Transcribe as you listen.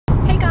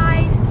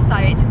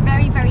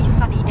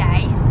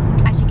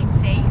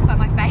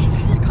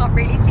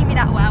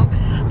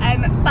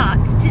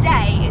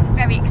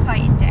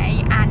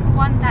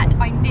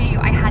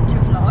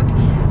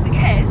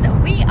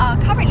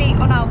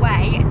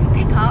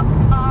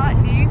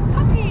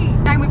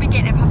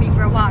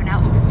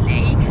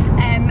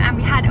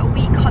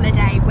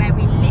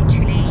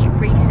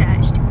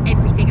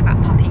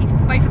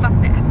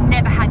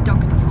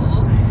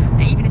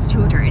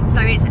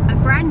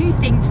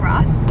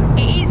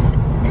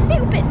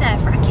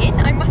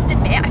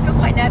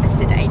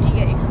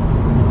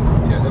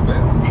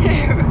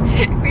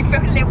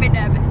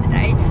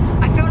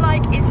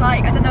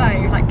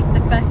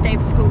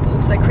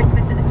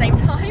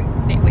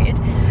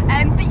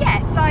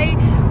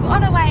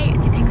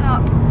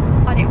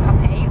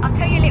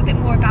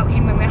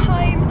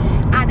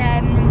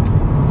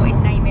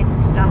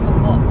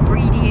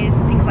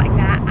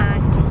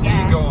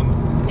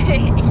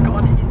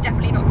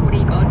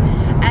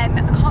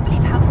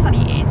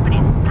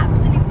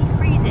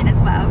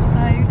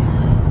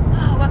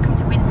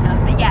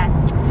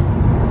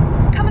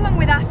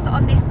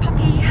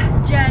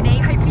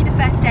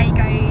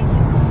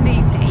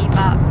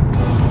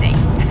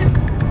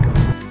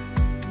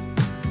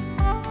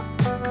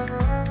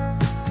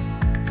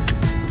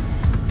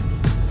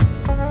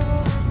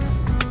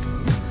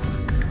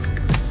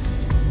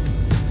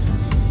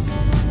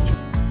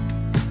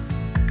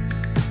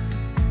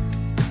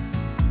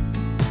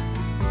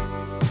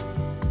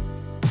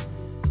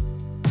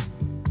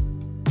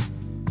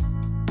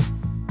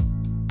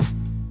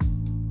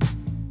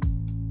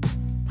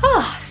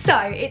So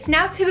it's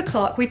now 2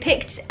 o'clock. We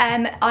picked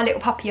our little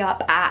puppy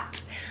up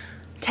at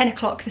 10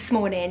 o'clock this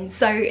morning,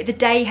 so the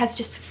day has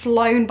just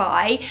flown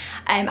by.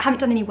 I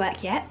haven't done any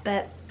work yet,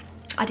 but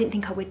I didn't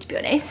think I would, to be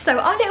honest. So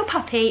our little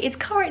puppy is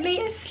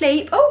currently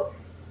asleep. Oh,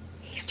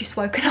 he's just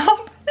woken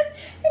up.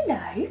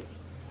 Hello.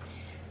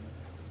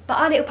 But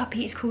our little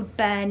puppy is called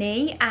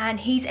Bernie,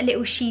 and he's a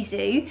little Shih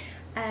Tzu.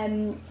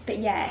 But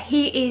yeah,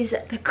 he is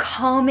the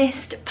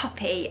calmest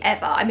puppy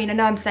ever. I mean, I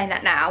know I'm saying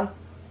that now,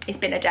 it's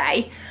been a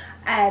day.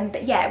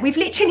 But yeah, we've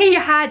literally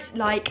had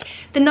like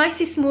the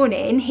nicest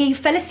morning. He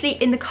fell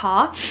asleep in the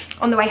car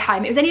on the way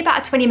home. It was only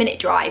about a 20-minute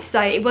drive,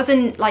 so it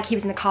wasn't like he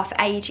was in the car for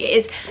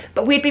ages,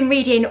 but we'd been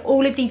reading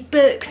all of these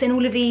books and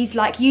all of these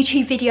like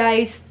YouTube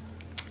videos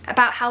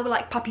about how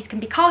like puppies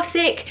can be car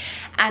sick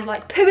and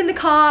like poo in the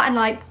car and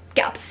like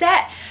get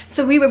upset.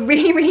 So we were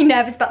really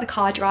nervous about the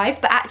car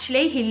drive, but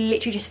actually he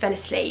literally just fell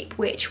asleep,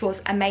 which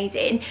was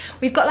amazing.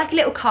 We've got like a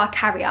little car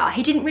carrier.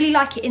 He didn't really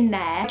like it in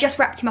there. I just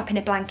wrapped him up in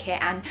a blanket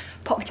and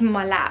popped him on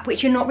my lap,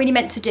 which you're not really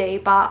meant to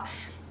do, but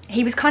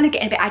he was kind of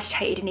getting a bit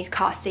agitated in his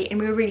car seat, and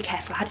we were really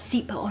careful. I had a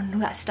seatbelt on and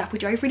all that stuff. We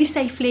drove really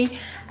safely.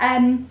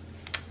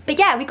 But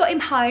yeah, we got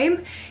him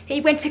home.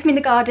 He took him in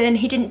the garden.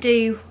 He didn't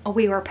do a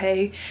wee or a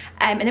poo.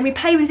 And then we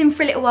played with him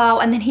for a little while,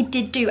 and then he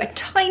did do a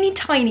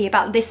tiny,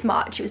 about this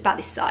much, it was about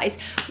this size,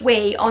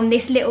 wee on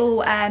this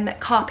little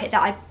carpet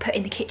that I've put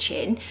in the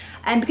kitchen.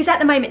 Because at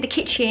the moment, the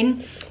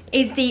kitchen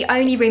is the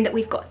only room that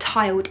we've got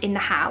tiled in the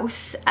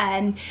house.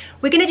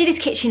 We're gonna do this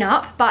kitchen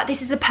up, but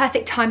this is the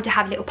perfect time to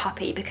have a little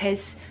puppy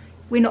because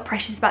we're not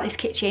precious about this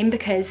kitchen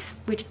because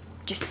we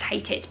just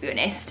hate it, to be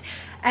honest.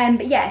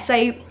 But yeah,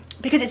 so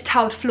because it's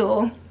tiled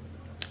floor,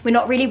 we're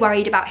not really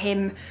worried about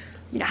him,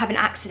 you know, having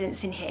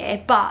accidents in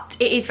here, but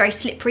it is very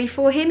slippery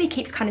for him. He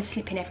keeps kind of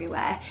slipping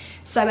everywhere.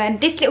 So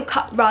this little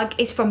cut rug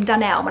is from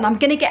Dunelm, and I'm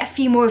gonna get a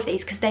few more of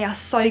these because they are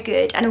so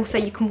good, and also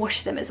you can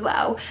wash them as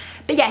well.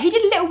 But yeah, he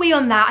did a little wee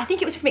on that. I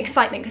think it was from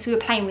excitement because we were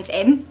playing with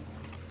him.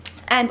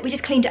 And we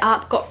just cleaned it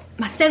up, got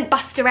my scent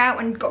buster out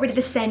and got rid of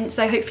the scent,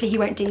 so hopefully he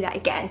won't do that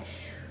again.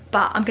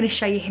 But I'm gonna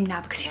show you him now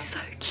because he's so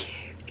cute.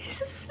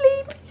 He's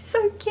asleep, he's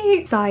so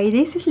cute. So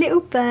this is little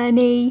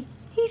Bernie.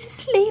 He's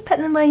asleep at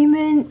the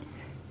moment.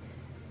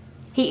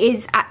 He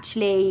is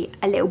actually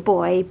a little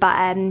boy,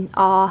 but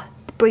our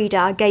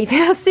breeder gave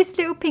us this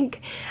little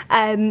pink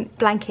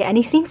blanket, and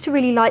he seems to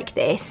really like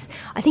this.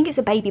 I think it's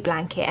a baby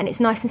blanket, and it's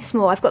nice and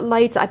small. I've got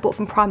loads that I bought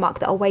from Primark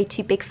that are way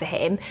too big for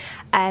him.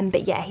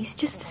 But yeah, he's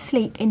just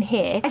asleep in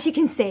here. As you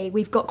can see,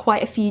 we've got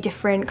quite a few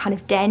different kind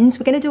of dens.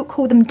 We're gonna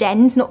call them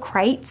dens, not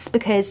crates,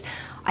 because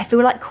I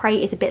feel like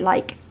crate is a bit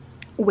like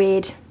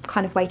weird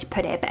kind of way to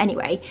put it. But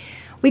anyway,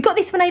 we got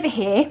this one over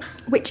here,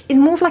 which is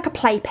more of like a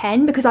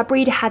playpen because our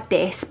breeder had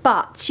this,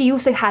 but she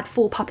also had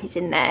 4 puppies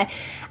in there.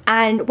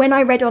 And when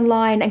I read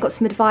online and got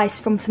some advice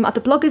from some other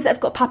bloggers that have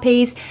got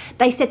puppies,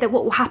 they said that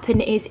what will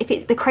happen is if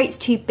the crate's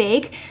too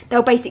big,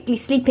 they'll basically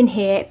sleep in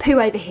here, poo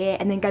over here,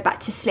 and then go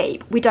back to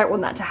sleep. We don't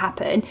want that to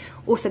happen.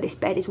 Also, this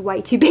bed is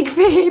way too big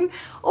for him.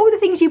 All the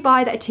things you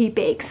buy that are too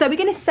big. So we're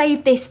gonna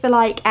save this for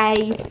like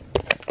a,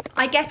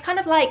 I guess kind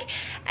of like,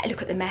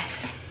 look at the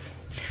mess.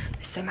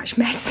 There's so much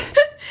mess.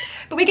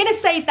 But we're gonna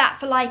save that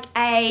for like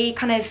a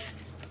kind of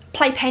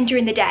playpen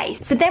during the day.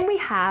 So then we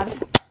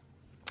have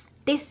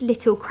this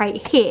little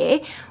crate here,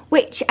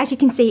 which as you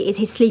can see is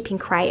his sleeping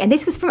crate. And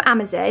this was from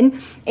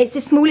Amazon. It's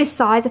the smallest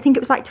size. I think it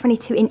was like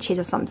 22 inches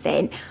or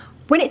something.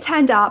 When it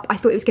turned up, I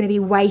thought it was gonna be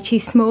way too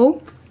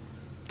small.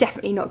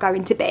 Definitely not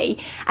going to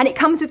be. And it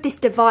comes with this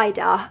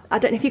divider. I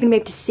don't know if you're gonna be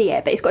able to see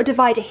it, but it's got a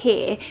divider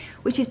here,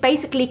 which is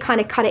basically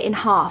kind of cut it in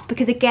half,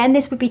 because again,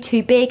 this would be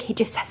too big. He'd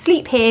just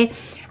sleep here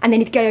and then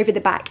he'd go over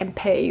the back and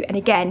poo. And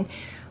again,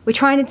 we're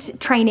trying to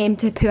train him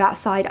to poo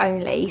outside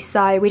only,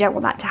 so we don't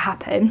want that to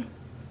happen.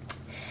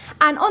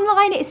 And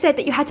online it said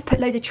that you had to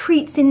put loads of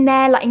treats in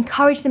there, like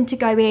encourage them to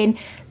go in.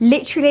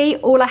 Literally,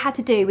 all I had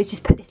to do was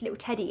just put this little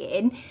teddy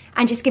in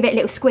and just give it a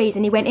little squeeze,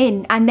 and he went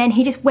in. And then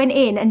he just went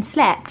in and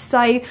slept.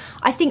 So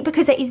I think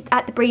because it is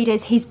at the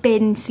breeders, he's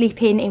been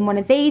sleeping in one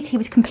of these, he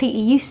was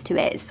completely used to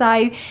it.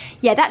 So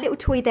yeah, that little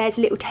toy there is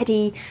a little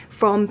teddy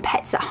from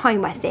Pets at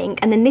Home, I think.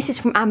 And then this is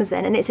from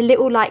Amazon, and it's a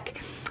little like,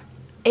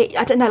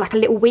 I don't know, like a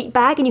little wheat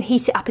bag, and you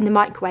heat it up in the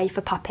microwave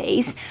for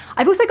puppies.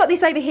 I've also got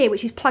this over here,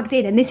 which is plugged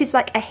in, and this is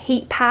like a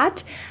heat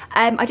pad.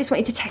 I just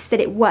wanted to test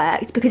that it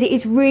worked because it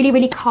is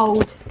really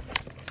cold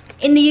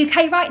in the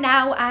UK right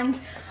now, and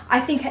I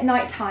think at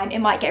night time it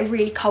might get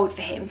really cold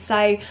for him.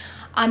 So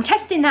I'm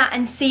testing that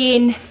and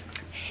seeing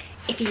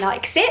if he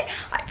likes it.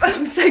 I've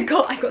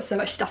got so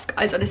much stuff,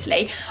 guys,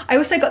 honestly. I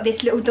also got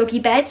this little doggy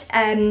bed.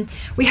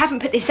 We haven't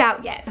put this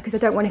out yet because I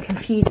don't want to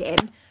confuse him.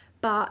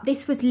 But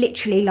this was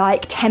literally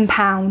like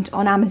 £10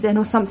 on Amazon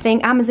or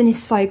something. Amazon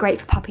is so great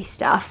for puppy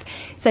stuff.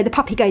 So the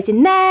puppy goes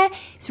in there,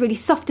 it's really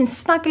soft and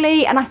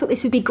snuggly, and I thought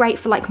this would be great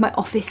for like my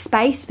office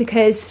space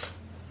because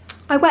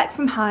I work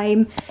from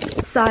home.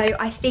 So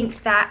I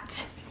think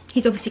that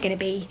he's obviously gonna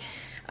be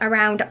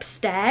around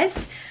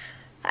upstairs.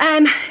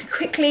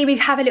 Quickly, we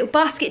have a little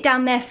basket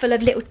down there full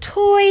of little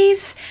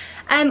toys.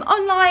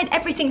 Online,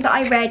 everything that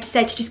I read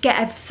said to just get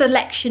a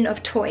selection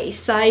of toys.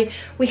 So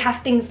we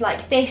have things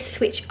like this,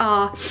 which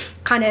are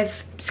kind of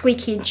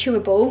squeaky and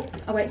chewable.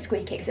 I won't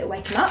squeak it because it'll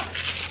wake him up.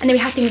 And then we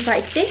have things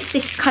like this.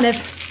 This is kind of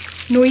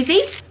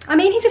noisy. I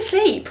mean, he's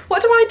asleep.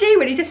 What do I do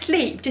when he's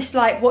asleep? Just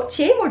like watch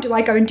him, or do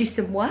I go and do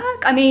some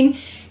work? I mean,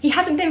 he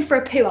hasn't been for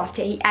a poo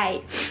after he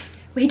ate.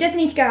 Well, he does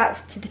need to go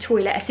out to the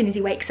toilet as soon as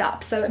he wakes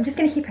up. So I'm just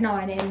going to keep an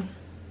eye on him,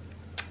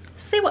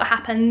 see what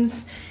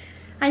happens.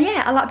 And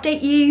yeah, I'll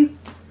update you,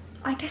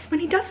 I guess, when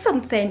he does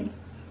something.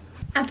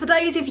 And for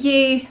those of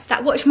you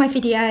that watch my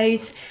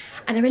videos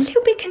and are a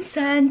little bit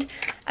concerned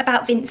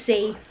about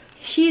Vincey,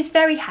 she is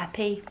very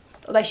happy.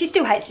 Although she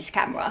still hates this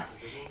camera.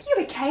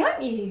 You're okay,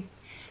 aren't you?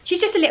 She's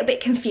just a little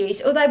bit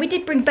confused. Although we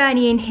did bring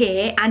Bernie in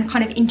here and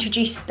kind of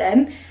introduced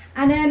them.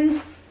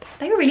 And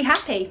they were really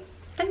happy.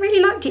 They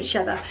really liked each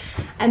other.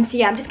 So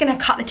yeah, I'm just going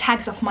to cut the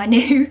tags off my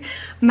new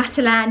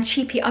Matalan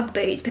cheapy Ugg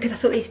boots because I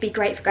thought these would be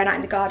great for going out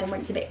in the garden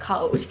when it's a bit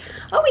cold.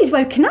 Oh, he's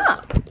woken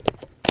up.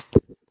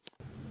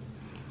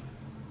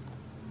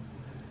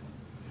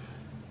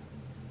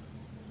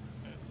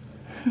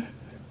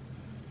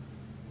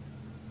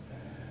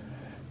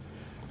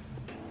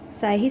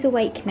 So he's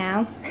awake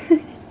now.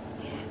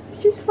 He's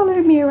just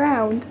following me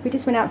around. We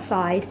just went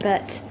outside,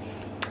 but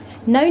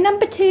no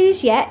number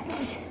twos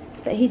yet.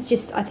 But he's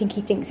just, I think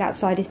he thinks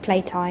outside is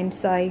playtime,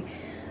 so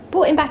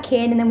brought him back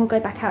in and then we'll go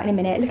back out in a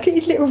minute. Look at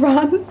his little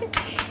run.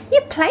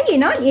 You're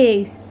playing, aren't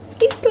you?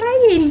 He's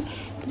playing.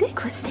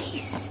 Look, what's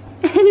this?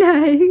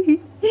 Hello.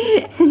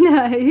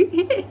 Hello.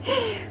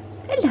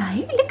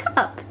 Hello, look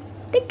up.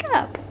 Look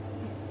up.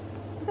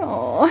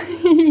 Oh,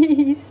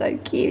 he's so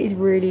cute. He's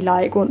really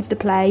like, wants to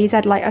play. He's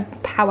had like a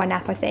power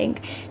nap, I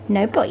think.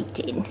 No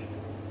biting.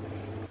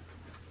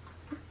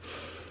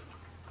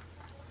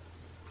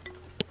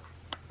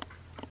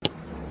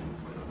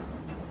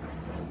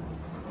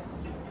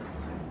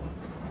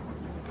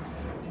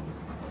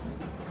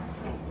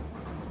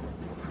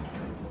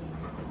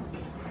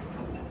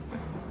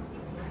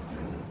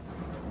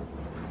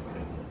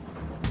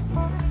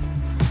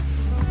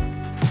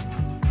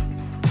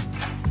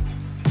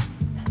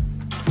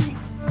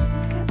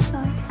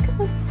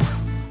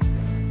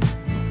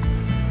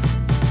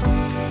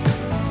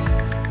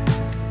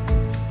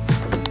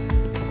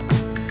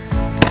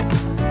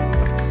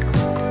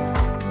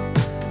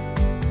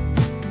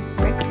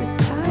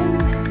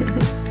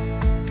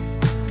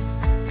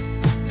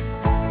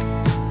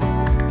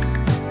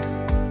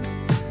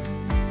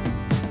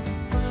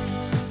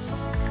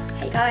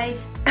 Guys,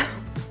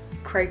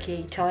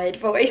 croaky, tired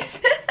voice.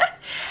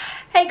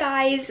 Hey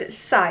guys,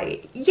 so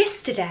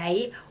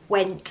yesterday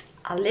went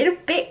a little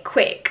bit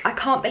quick. I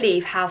can't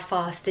believe how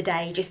fast the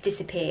day just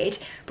disappeared.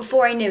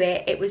 Before I knew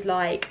it, it was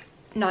like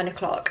 9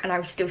 o'clock and I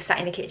was still sat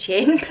in the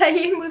kitchen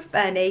playing with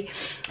Bernie.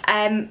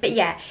 But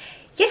yeah,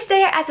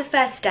 yesterday as a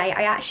first day,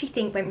 I actually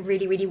think went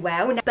really, really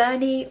well. Now,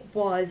 Bernie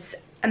was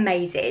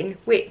amazing,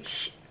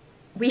 which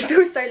we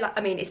feel so like,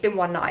 I mean, it's been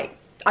one night.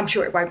 I'm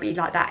sure it won't be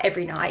like that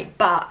every night,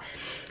 but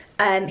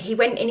he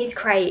went in his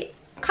crate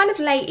kind of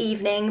late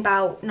evening,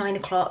 about 9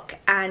 o'clock,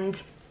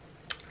 and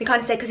we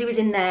kind of said, because he was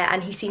in there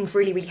and he seemed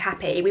really, really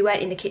happy, we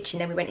weren't in the kitchen,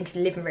 then we went into the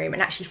living room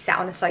and actually sat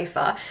on a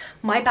sofa.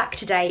 My back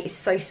today is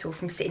so sore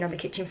from sitting on the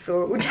kitchen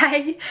floor all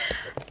day.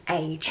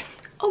 Age.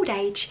 Old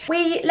age.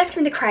 We left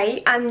him in the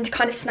crate and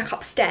kind of snuck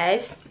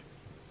upstairs.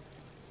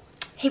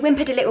 He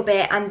whimpered a little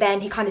bit and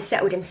then he kind of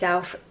settled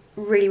himself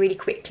really, really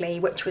quickly,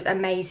 which was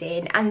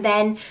amazing. And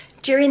then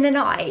during the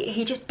night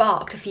he just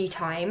barked a few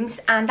times,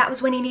 and that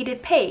was when he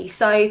needed pee.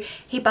 So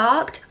he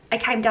barked, I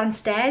came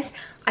downstairs,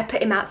 I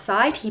put him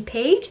outside, he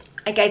peed,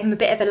 I gave him a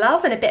bit of a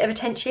love and a bit of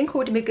attention,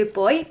 called him a good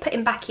boy, put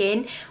him back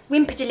in,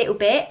 whimpered a little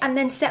bit, and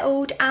then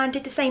settled and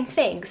did the same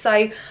thing.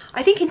 So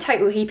I think in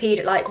total he peed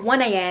at like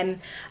 1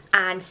 AM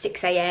and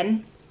 6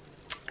 AM,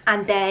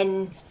 and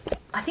then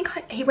I think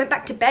he went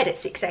back to bed at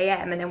 6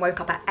 AM and then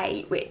woke up at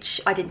 8, which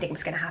I didn't think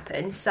was going to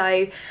happen.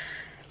 So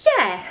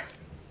yeah,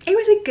 it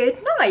was a good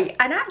night,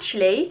 and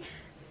actually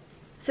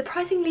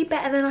surprisingly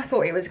better than I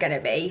thought it was going to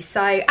be.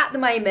 So at the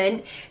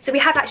moment, so we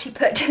have actually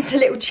put just a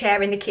little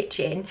chair in the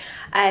kitchen.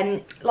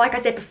 Like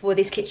I said before,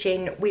 this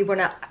kitchen, we want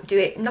to do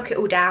it, knock it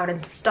all down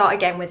and start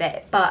again with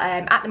it. But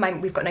at the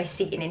moment, we've got no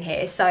seating in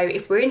here. So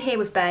if we're in here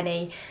with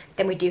Bernie,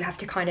 then we do have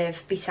to kind of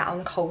be sat on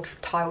the cold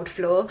tiled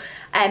floor.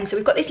 So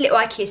we've got this little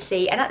IKEA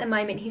seat, and at the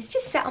moment, he's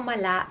just sat on my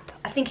lap.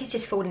 I think he's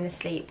just falling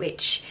asleep,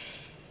 which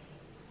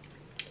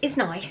is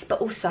nice, but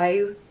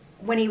also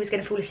when he was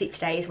going to fall asleep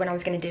today is when I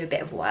was going to do a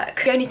bit of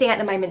work. The only thing at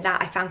the moment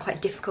that I found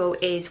quite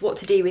difficult is what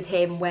to do with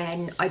him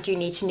when I do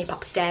need to nip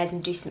upstairs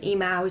and do some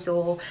emails,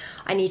 or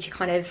I need to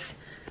kind of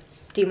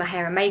do my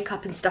hair and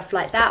makeup and stuff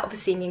like that.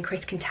 Obviously me and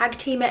Chris can tag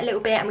team it a little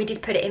bit, and we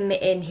did put it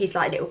in his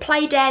like little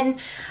play den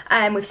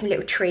with some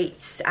little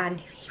treats, and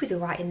he was all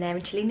right in there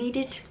until he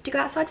needed to go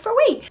outside for a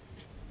wee.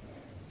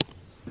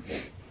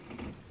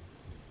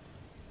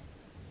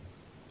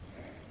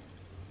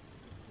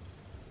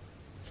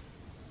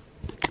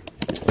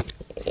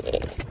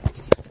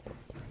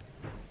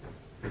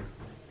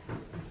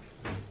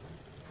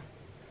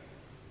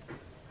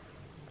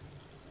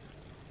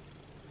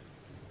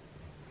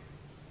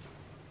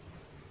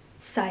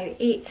 So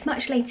it's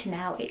much later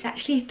now. It's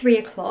actually 3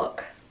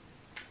 o'clock.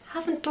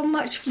 Haven't done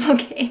much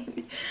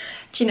vlogging.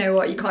 Do you know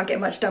what? You can't get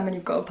much done when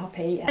you've got a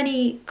puppy.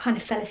 Benny kind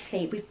of fell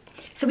asleep.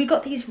 So we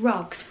got these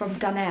rugs from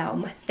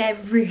Dunelm. They're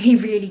really,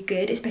 really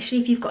good,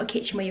 especially if you've got a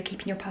kitchen where you're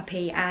keeping your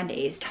puppy and it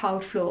is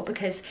tiled floor,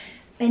 because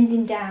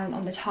bending down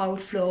on the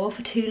tiled floor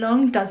for too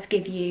long does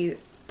give you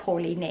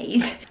poorly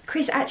knees.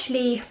 Chris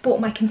actually brought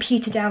my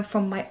computer down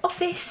from my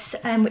office,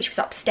 which was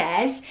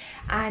upstairs,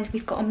 and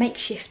we've got a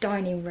makeshift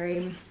dining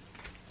room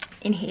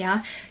in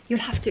here. You'll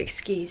have to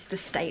excuse the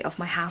state of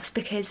my house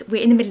because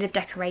we're in the middle of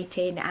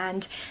decorating,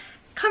 and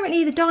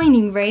currently the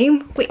dining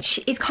room,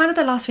 which is kind of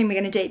the last room we're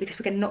going to do because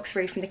we're going to knock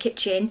through from the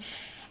kitchen,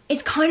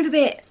 is kind of a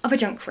bit of a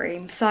junk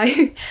room.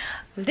 So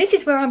this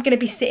is where I'm going to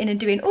be sitting and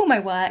doing all my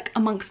work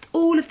amongst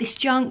all of this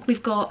junk.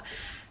 We've got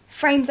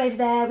frames over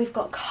there, we've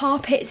got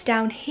carpets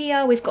down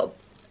here, we've got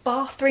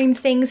bathroom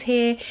things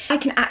here. I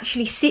can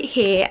actually sit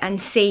here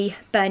and see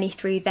Bernie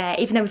through there,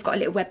 even though we've got a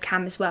little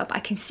webcam as well, but I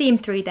can see him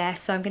through there.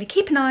 So I'm going to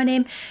keep an eye on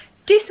him,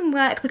 do some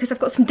work because I've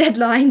got some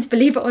deadlines,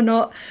 believe it or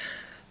not.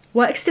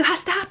 Work still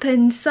has to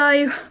happen,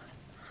 so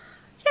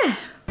yeah.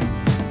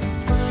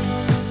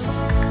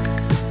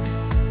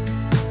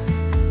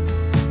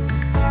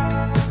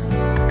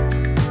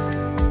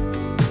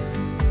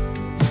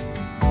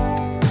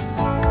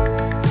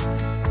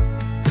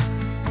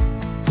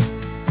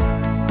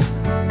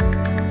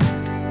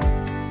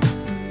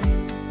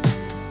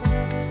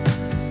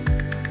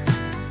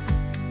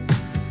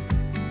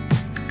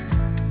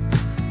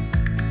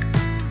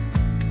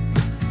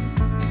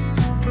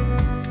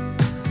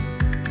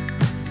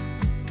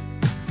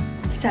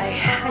 So,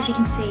 as you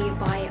can see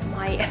by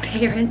my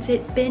appearance,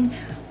 it's been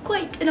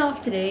quite an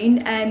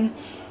afternoon.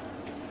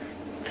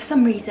 For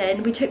some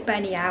reason, we took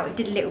Bernie out, he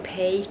did a little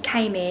pee,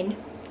 came in,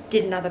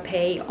 did another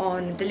pee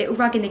on the little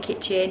rug in the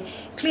kitchen,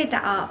 cleared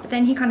that up,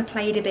 then he kind of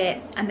played a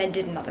bit and then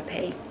did another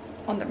pee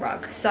on the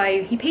rug.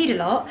 So he peed a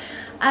lot,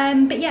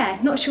 but yeah,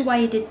 not sure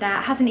why he did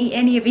that, hasn't eaten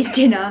any of his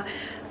dinner,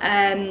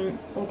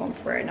 or gone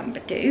for a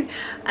number 2.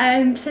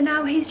 So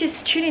now he's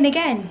just chilling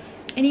again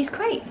in his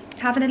crate,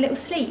 having a little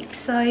sleep.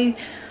 So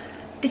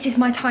this is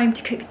my time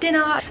to cook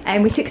dinner,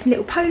 and we took some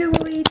little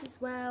Polaroids as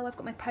well. I've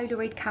got my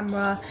Polaroid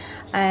camera,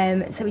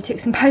 so we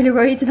took some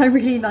Polaroids, and I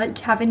really like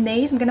having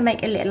these. I'm going to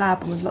make a little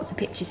album with lots of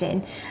pictures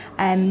in.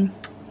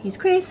 Here's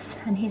Chris,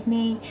 and here's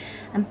me,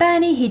 and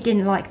Bernie, he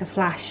didn't like the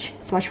flash,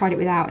 so I tried it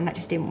without, and that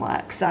just didn't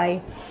work.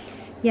 So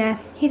yeah,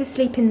 he's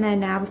asleep in there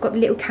now. We've got the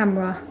little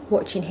camera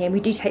watching him. We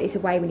do take this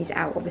away when he's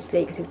out,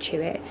 obviously, because he'll chew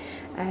it.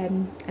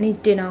 And his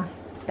dinner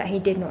that he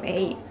did not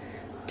eat,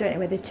 don't know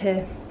whether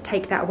to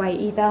take that away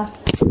either.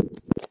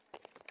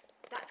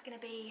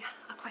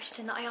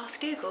 Question that I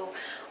asked Google.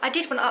 I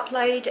did want to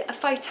upload a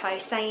photo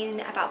saying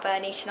about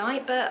Bernie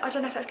tonight, but I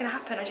don't know if that's going to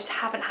happen. I just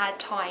haven't had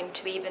time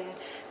to even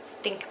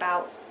think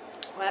about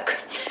work.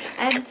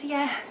 So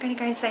yeah, I'm going to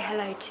go and say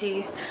hello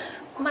to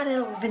my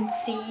little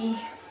Vincy.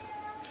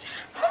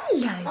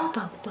 Hello,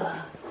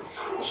 Bubba.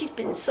 She's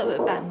been so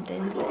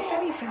abandoned, but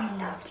very, very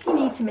loved. You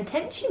need some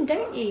attention,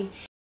 don't you?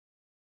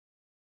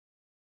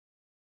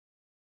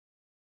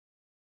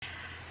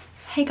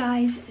 Hey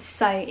guys,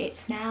 so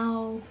it's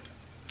now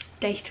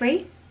day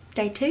 3.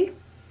 Day 2?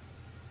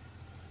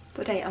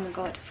 What day? Oh my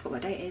god, I forgot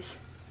what day it is.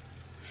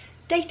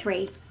 Day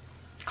 3,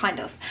 kind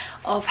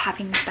of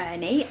having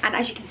Bernie. And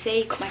as you can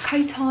see, got my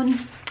coat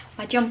on,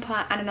 my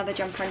jumper, and another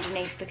jumper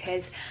underneath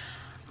because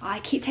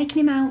I keep taking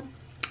him out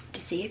to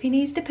see if he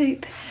needs to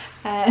poop.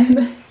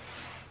 And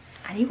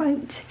he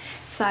won't.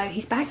 So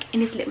he's back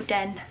in his little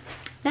den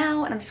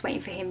now, and I'm just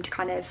waiting for him to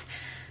kind of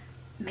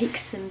make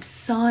some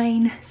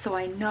sign so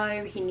I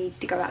know he needs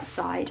to go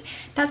outside.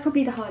 That's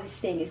probably the hardest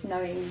thing, is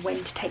knowing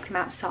when to take them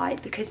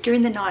outside, because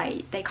during the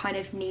night they kind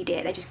of need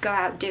it. They just go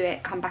out, do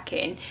it, come back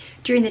in.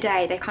 During the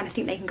day they kind of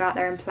think they can go out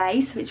there and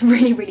play, so it's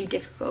really, really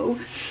difficult.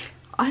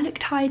 I look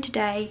tired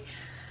today.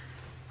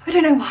 I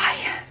don't know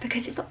why,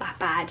 because it's not that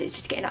bad. It's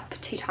just getting up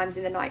 2 times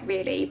in the night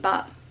really,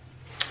 but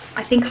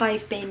I think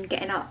I've been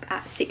getting up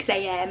at 6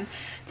 AM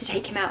to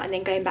take him out and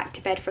then going back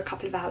to bed for a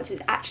couple of hours.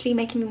 It's actually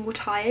making me more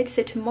tired.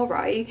 So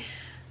tomorrow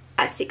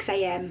at 6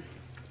 AM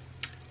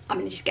I'm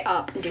going to just get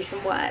up and do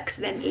some work,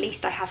 so then at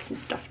least I have some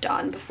stuff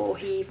done before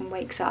he even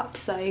wakes up.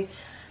 So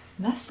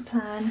that's the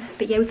plan.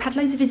 But yeah, we've had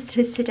loads of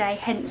visitors today,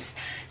 hence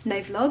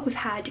no vlog. We've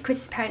had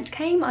Chris's parents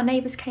came, our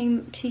neighbours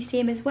came to see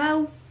him as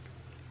well,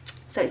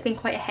 so it's been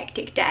quite a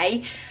hectic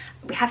day.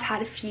 We have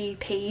had a few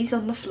peas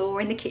on the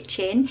floor in the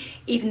kitchen,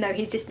 even though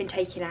he's just been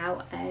taken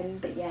out.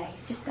 But yeah,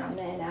 he's just down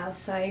there now,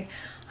 so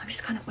I'm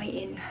just kind of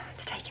waiting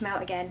to take him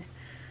out again.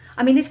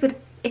 I mean, this would,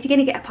 if you're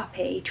going to get a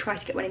puppy, try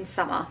to get one in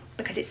summer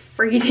because it's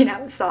freezing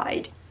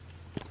outside.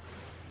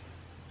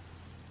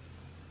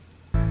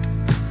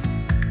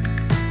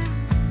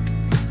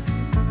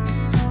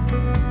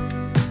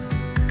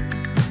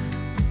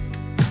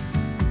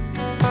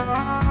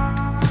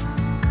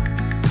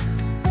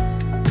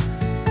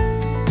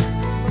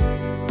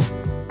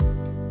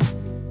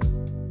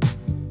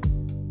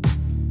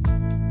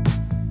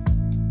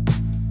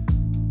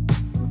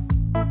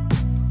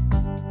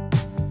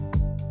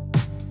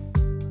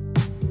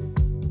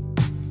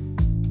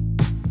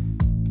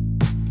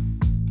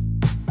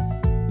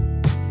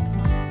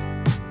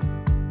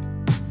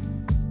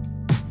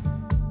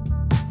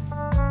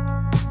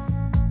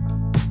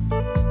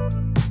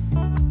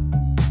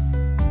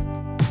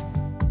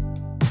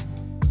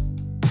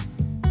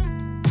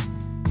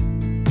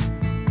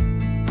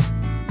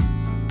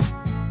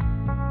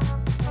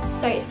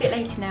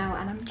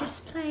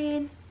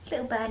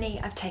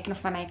 Bernie, I've taken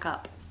off my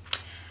makeup,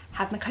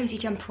 have my cozy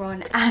jumper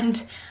on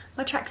and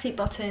my tracksuit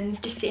bottoms,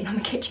 just sitting on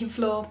the kitchen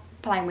floor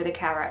playing with a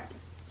carrot.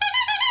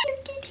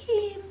 Look at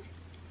him,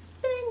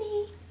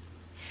 Bernie.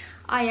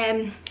 I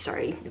am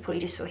sorry, you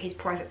probably just saw his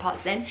private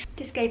parts then.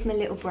 Just gave him a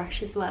little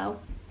brush as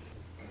well.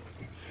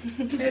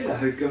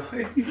 Hello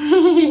guys.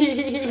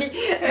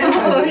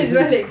 Oh, he's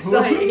really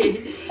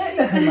excited.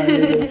 Hello my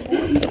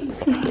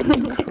little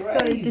boy.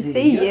 Excited to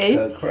see you.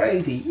 You're so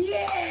crazy.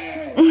 Yeah.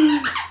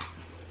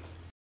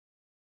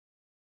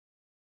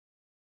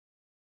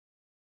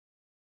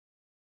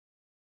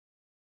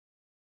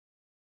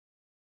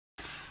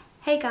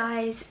 Hey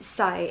guys,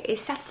 so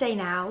it's Saturday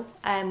now.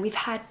 We've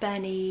had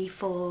Bernie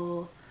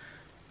for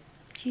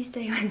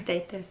Tuesday,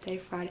 Wednesday, Thursday,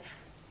 Friday,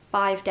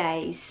 5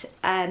 days.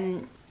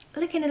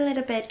 Looking a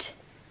little bit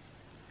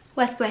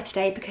worse for wear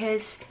today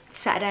because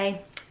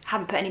Saturday,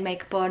 haven't put any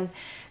makeup on,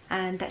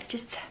 and that's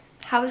just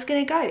how it's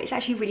gonna go. It's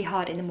actually really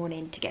hard in the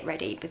morning to get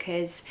ready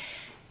because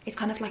it's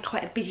kind of like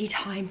quite a busy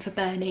time for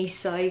Bernie,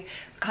 so we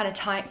kind of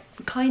try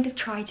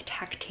to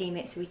tag team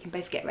it so we can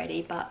both get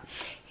ready. But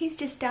he's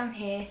just down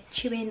here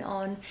chewing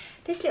on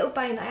this little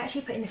bone that I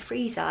actually put in the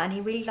freezer, and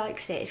he really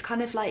likes it. It's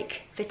kind of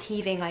like for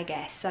teething, I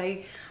guess. So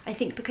I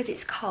think because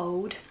it's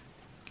cold,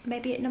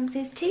 maybe it numbs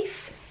his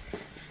teeth.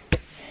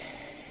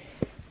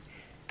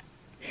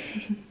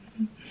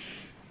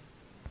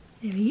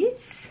 There he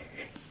is.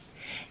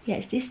 Yeah,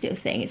 it's this little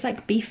thing. It's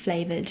like beef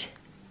flavoured.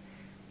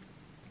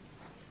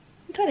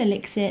 He kind of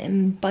licks it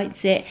and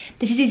bites it.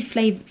 This is his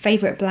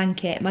favourite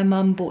blanket. My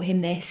mum bought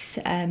him this,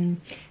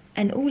 and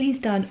all he's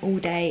done all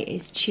day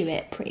is chew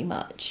it pretty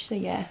much. So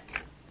yeah,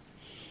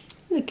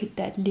 look at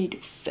that little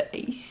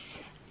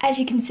face. As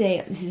you can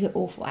see, this is an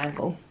awful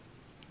angle.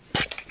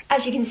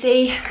 As you can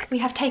see, we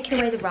have taken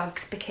away the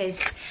rugs because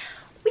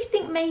we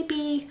think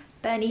maybe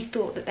Bernie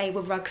thought that they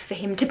were rugs for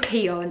him to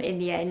pee on in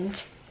the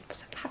end.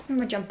 Have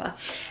him a jumper.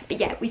 But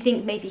yeah, we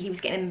think maybe he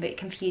was getting a bit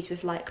confused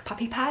with like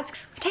puppy pads.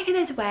 We've taken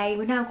those away.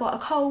 We've now got a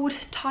cold,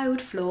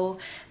 tiled floor,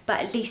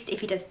 but at least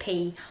if he does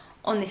pee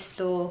on this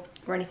floor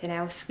or anything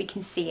else, we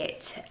can see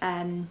it,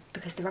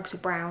 because the rugs were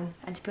brown,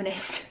 and to be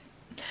honest,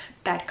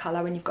 bad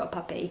colour when you've got a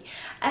puppy.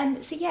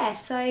 So yeah,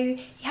 so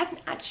he hasn't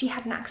actually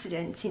had an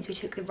accident since we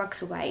took the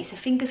rugs away, so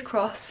fingers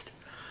crossed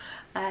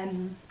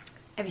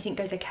everything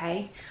goes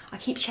okay. I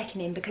keep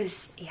checking him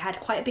because he had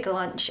quite a big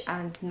lunch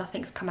and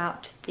nothing's come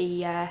out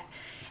the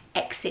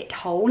exit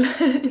hole.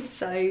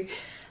 So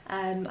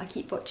I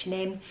keep watching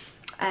him.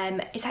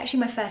 It's actually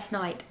my first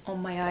night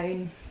on my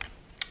own.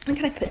 Where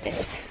can I put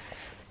this?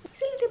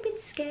 It's a little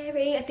bit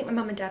scary. I think my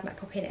mum and dad might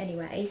pop in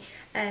anyway,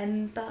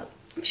 but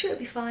I'm sure it'll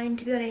be fine.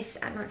 To be honest,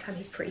 at night time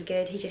he's pretty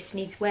good. He just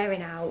needs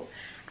wearing out,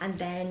 and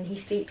then he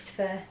sleeps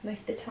for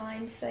most of the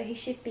time, so he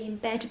should be in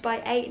bed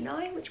by 8,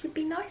 9, which would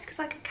be nice because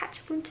I can catch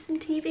up onto some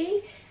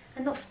TV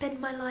and not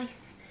spend my life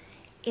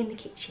in the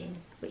kitchen,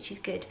 which is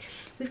good.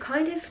 We've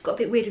kind of got a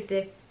bit weird with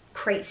the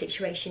crate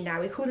situation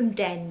now. We call them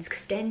dens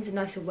because den's a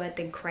nicer word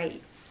than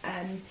crate.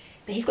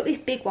 But he's got this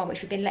big one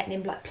which we've been letting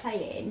him like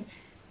play in,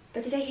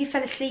 but today he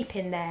fell asleep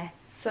in there,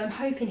 so I'm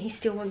hoping he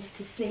still wants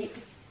to sleep.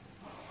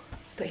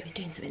 Thought he was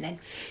doing something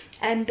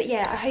then. But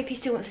yeah, I hope he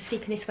still wants to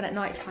sleep in this one at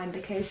night time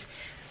because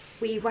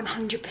we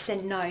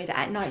 100% know that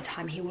at night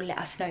time he will let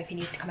us know if he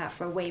needs to come out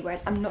for a wee,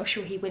 whereas I'm not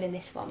sure he will in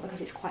this one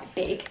because it's quite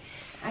big.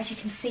 As you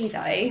can see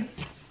though,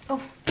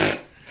 oh,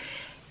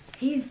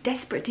 he is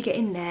desperate to get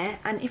in there,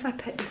 and if I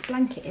put this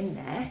blanket in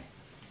there,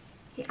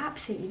 he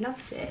absolutely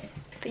loves it.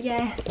 But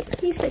yeah,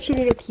 he's such a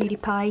little cutie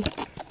pie.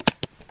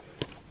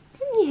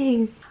 Isn't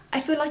you? I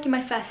feel like in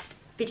my first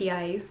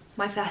video,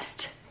 my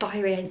first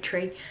diary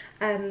entry,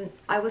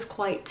 I was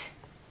quite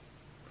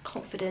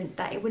confident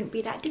that it wouldn't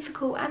be that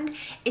difficult, and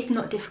it's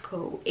not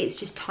difficult, it's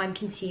just time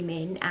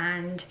consuming.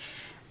 And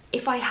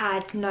if I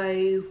had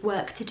no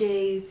work to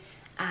do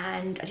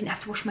and I didn't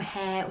have to wash my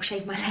hair or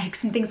shave my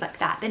legs and things like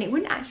that, then it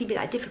wouldn't actually be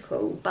that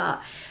difficult.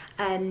 But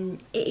it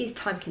is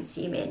time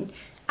consuming,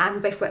 and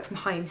we both work from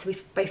home, so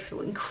we both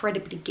feel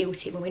incredibly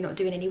guilty when we're not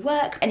doing any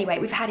work. Anyway,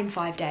 we've had him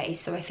 5 days,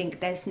 so I think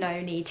there's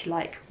no need to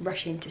like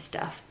rush into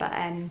stuff, but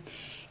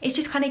it's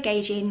just kind of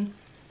gauging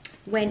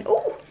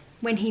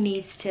when he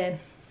needs to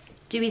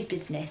do his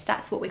business.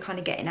 That's what we're kind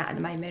of getting at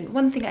the moment,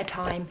 one thing at a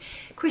time.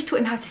 Chris taught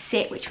him how to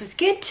sit, which was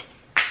good.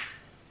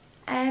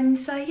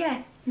 So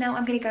yeah, now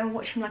I'm going to go and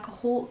watch him like a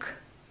hawk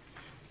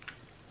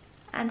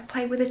and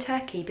play with a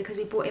turkey because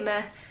we bought him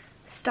a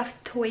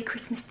stuffed toy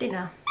Christmas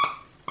dinner.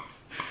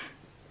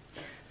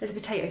 There's a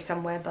potato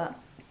somewhere, but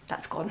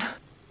that's gone.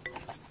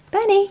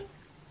 Bernie,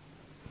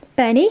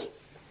 Bernie,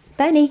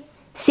 Bernie,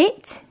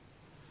 sit,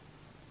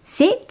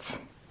 sit.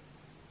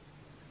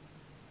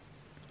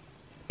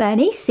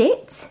 Bernie,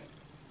 sit,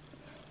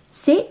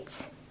 sit.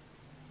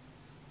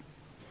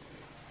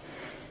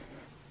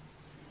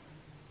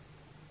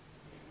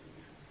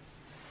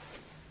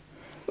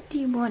 What do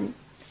you want?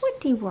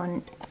 What do you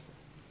want?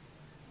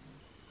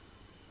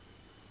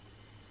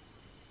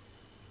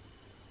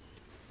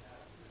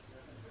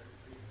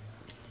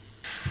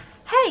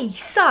 Hey,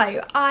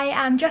 so I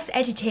am just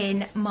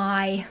editing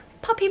my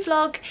puppy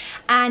vlog,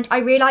 and I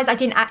realised I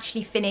didn't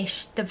actually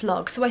finish the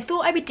vlog, so I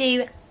thought I would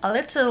do a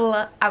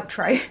little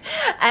outro.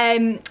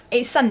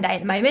 It's Sunday at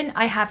the moment,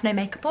 I have no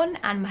makeup on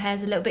and my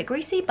hair's a little bit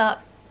greasy,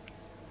 but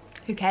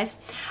who cares.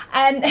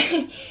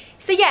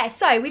 So yeah,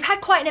 so we've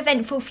had quite an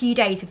eventful few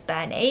days with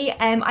Bernie.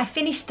 I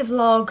finished the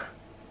vlog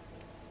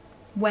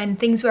when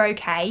things were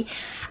okay.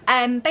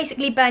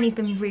 Basically Bernie's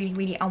been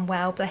really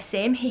unwell, bless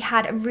him. He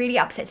had a really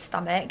upset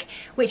stomach,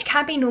 which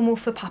can be normal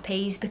for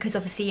puppies because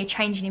obviously a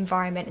changing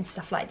environment and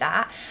stuff like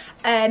that.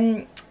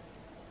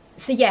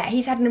 So yeah,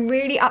 he's had a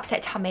really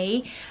upset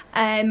tummy.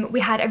 We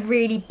had a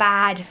really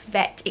bad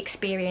vet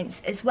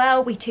experience as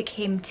well. We took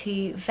him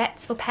to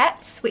Vets for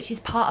Pets, which is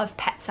part of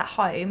Pets at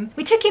Home.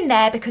 We took him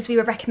there because we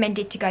were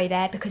recommended to go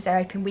there because they're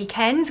open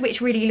weekends,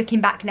 which really,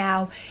 looking back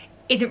now,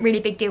 isn't really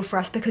a big deal for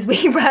us because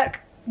we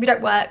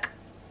don't work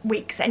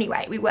weeks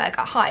anyway, we work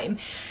at home.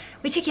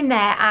 We took him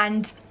there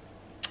and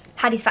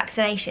had his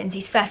vaccinations,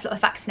 his first lot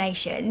of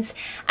vaccinations,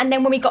 and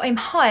then when we got him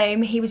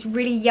home he was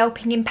really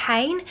yelping in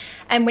pain,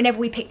 and whenever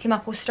we picked him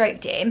up or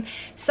stroked him.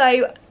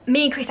 So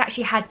me and Chris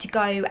actually had to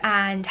go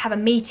and have a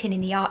meeting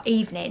in the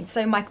evening,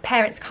 so my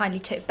parents kindly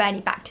took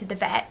Bernie back to the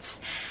vets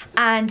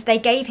and they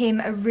gave him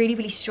a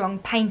really strong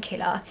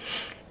painkiller.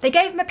 They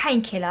gave him a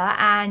painkiller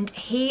and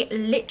he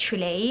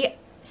literally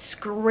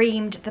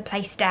screamed the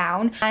place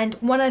down, and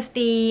one of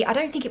the, I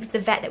don't think it was the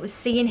vet that was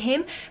seeing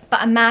him,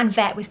 but a man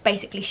vet was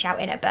basically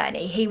shouting at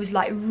Bernie. He was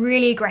like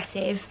really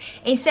aggressive.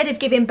 Instead of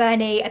giving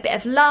Bernie a bit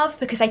of love,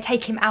 because they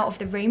take him out of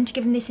the room to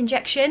give him this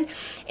injection,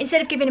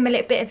 instead of giving him a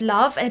little bit of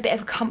love and a bit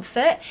of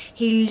comfort,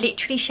 he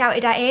literally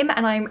shouted at him,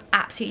 and I'm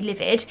absolutely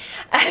livid.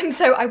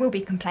 So I will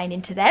be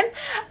complaining to them.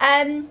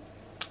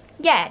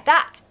 Yeah,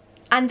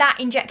 that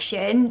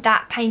injection,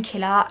 that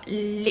painkiller,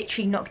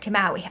 literally knocked him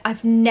out.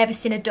 I've never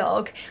seen a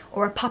dog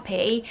or a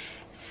puppy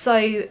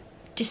so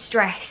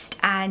distressed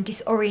and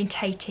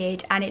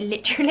disorientated, and it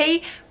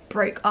literally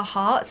broke our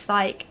hearts.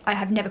 Like, I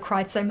have never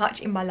cried so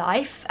much in my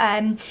life.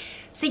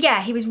 So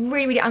yeah, he was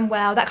really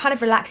unwell. That kind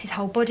of relaxed his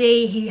whole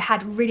body. He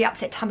had really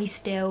upset tummy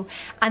still,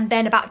 and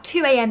then about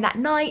 2 AM that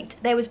night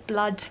there was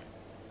blood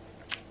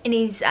in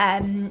his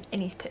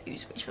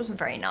poos, which wasn't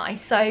very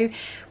nice. So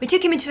we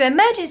took him into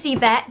emergency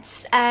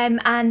vets,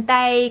 and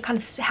they kind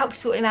of helped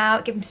sort him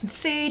out, give him some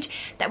food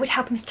that would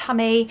help his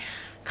tummy.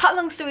 Cut a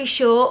long story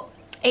short,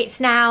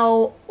 it's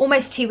now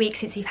almost 2 weeks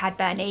since we've had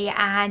Bernie,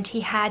 and he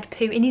had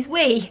poo in his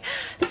wee.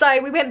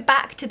 So we went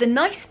back to the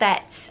nice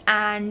vets,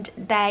 and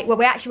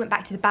we actually went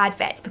back to the bad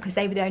vets because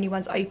they were the only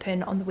ones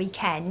open on the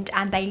weekend,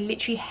 and they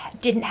literally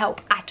didn't help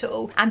at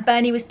all. And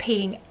Bernie was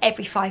peeing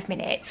every 5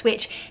 minutes,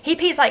 which he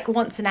pees like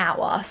once an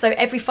hour, so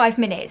every 5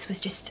 minutes was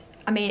just,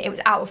 I mean, it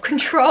was out of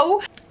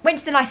control. Went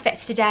to the nice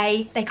vets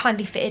today, they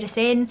kindly fitted us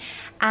in,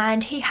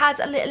 and he has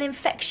a little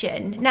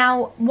infection.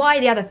 Now, why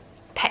the other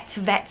pets,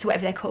 vets,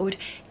 whatever they're called,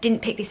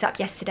 didn't pick this up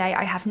yesterday,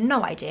 I have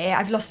no idea.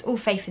 I've lost all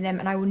faith in them,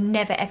 and I will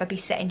never ever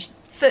be setting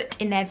foot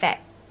in their vet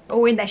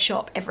or in their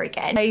shop ever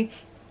again. So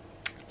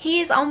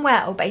he is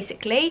unwell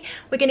basically.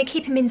 We're going to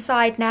keep him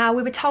inside now.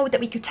 We were told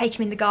that we could take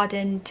him in the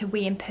garden to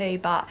wee and poo,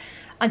 but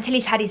until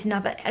he's had his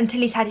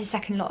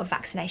second lot of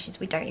vaccinations,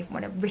 we don't even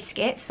want to risk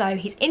it. So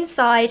he's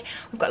inside.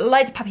 We've got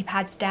loads of puppy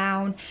pads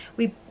down.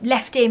 We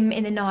left him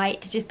in the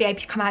night to just be able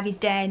to come out of his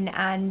den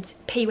and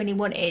pee when he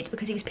wanted,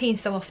 because he was peeing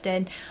so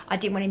often. I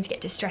didn't want him to get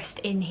distressed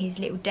in his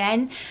little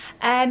den.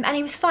 And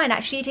he was fine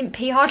actually. He didn't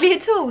pee hardly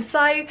at all.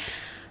 So,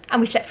 and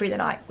we slept through the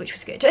night, which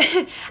was good.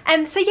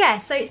 So yeah,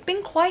 so it's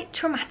been quite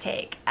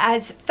traumatic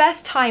as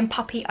first time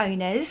puppy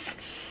owners.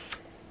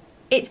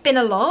 It's been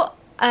a lot.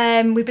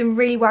 We've been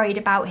really worried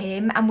about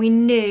him, and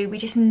we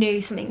just knew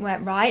something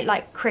weren't right.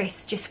 Like,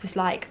 Chris just was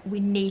like, we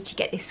need to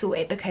get this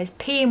sorted, because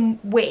pee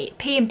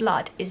and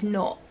blood is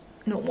not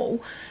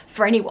normal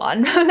for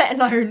anyone, let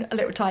alone a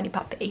little tiny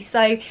puppy.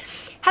 So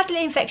has a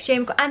little infection,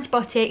 we've got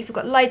antibiotics, we've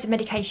got loads of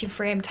medication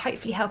for him to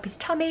hopefully help his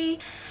tummy.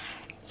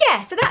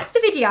 Yeah, so that's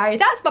the video.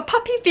 That's my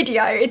puppy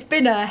video. It's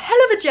been a hell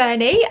of a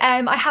journey.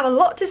 I have a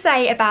lot to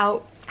say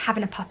about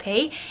having a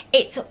puppy.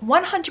 It's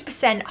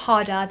 100%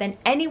 harder than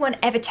anyone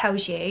ever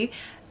tells you.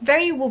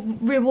 Very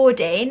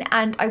rewarding,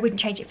 and I wouldn't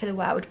change it for the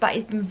world, but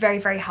it's been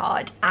very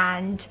hard,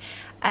 and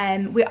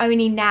we're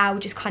only now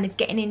just kind of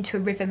getting into a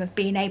rhythm of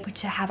being able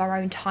to have our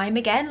own time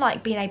again,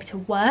 like being able to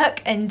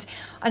work and,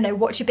 I know,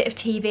 watch a bit of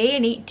TV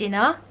and eat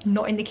dinner,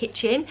 not in the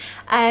kitchen.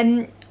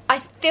 I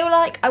feel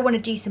like I want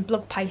to do some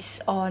blog posts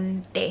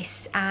on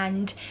this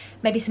and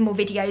maybe some more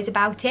videos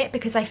about it,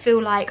 because I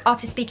feel like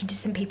after speaking to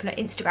some people on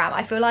Instagram,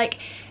 I feel like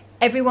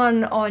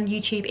everyone on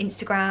YouTube,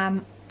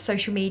 Instagram,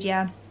 social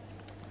media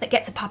that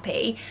gets a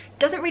puppy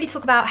doesn't really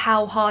talk about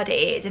how hard it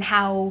is and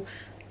how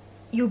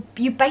you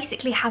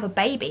basically have a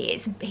baby.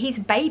 He's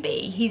a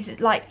baby. He's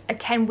like a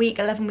 10-week,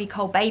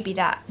 11-week-old baby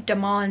that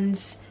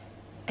demands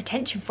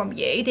attention from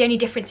you. The only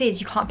difference is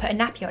you can't put a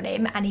nappy on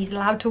him and he's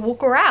allowed to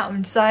walk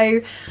around.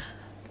 So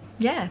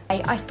yeah,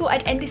 I thought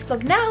I'd end this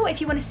vlog now.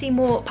 If you want to see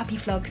more puppy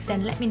vlogs,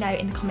 then let me know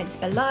in the comments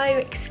below.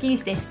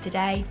 Excuse this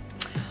today.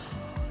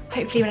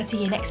 Hopefully when I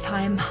see you next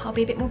time, I'll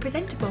be a bit more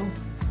presentable.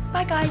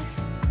 Bye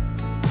guys.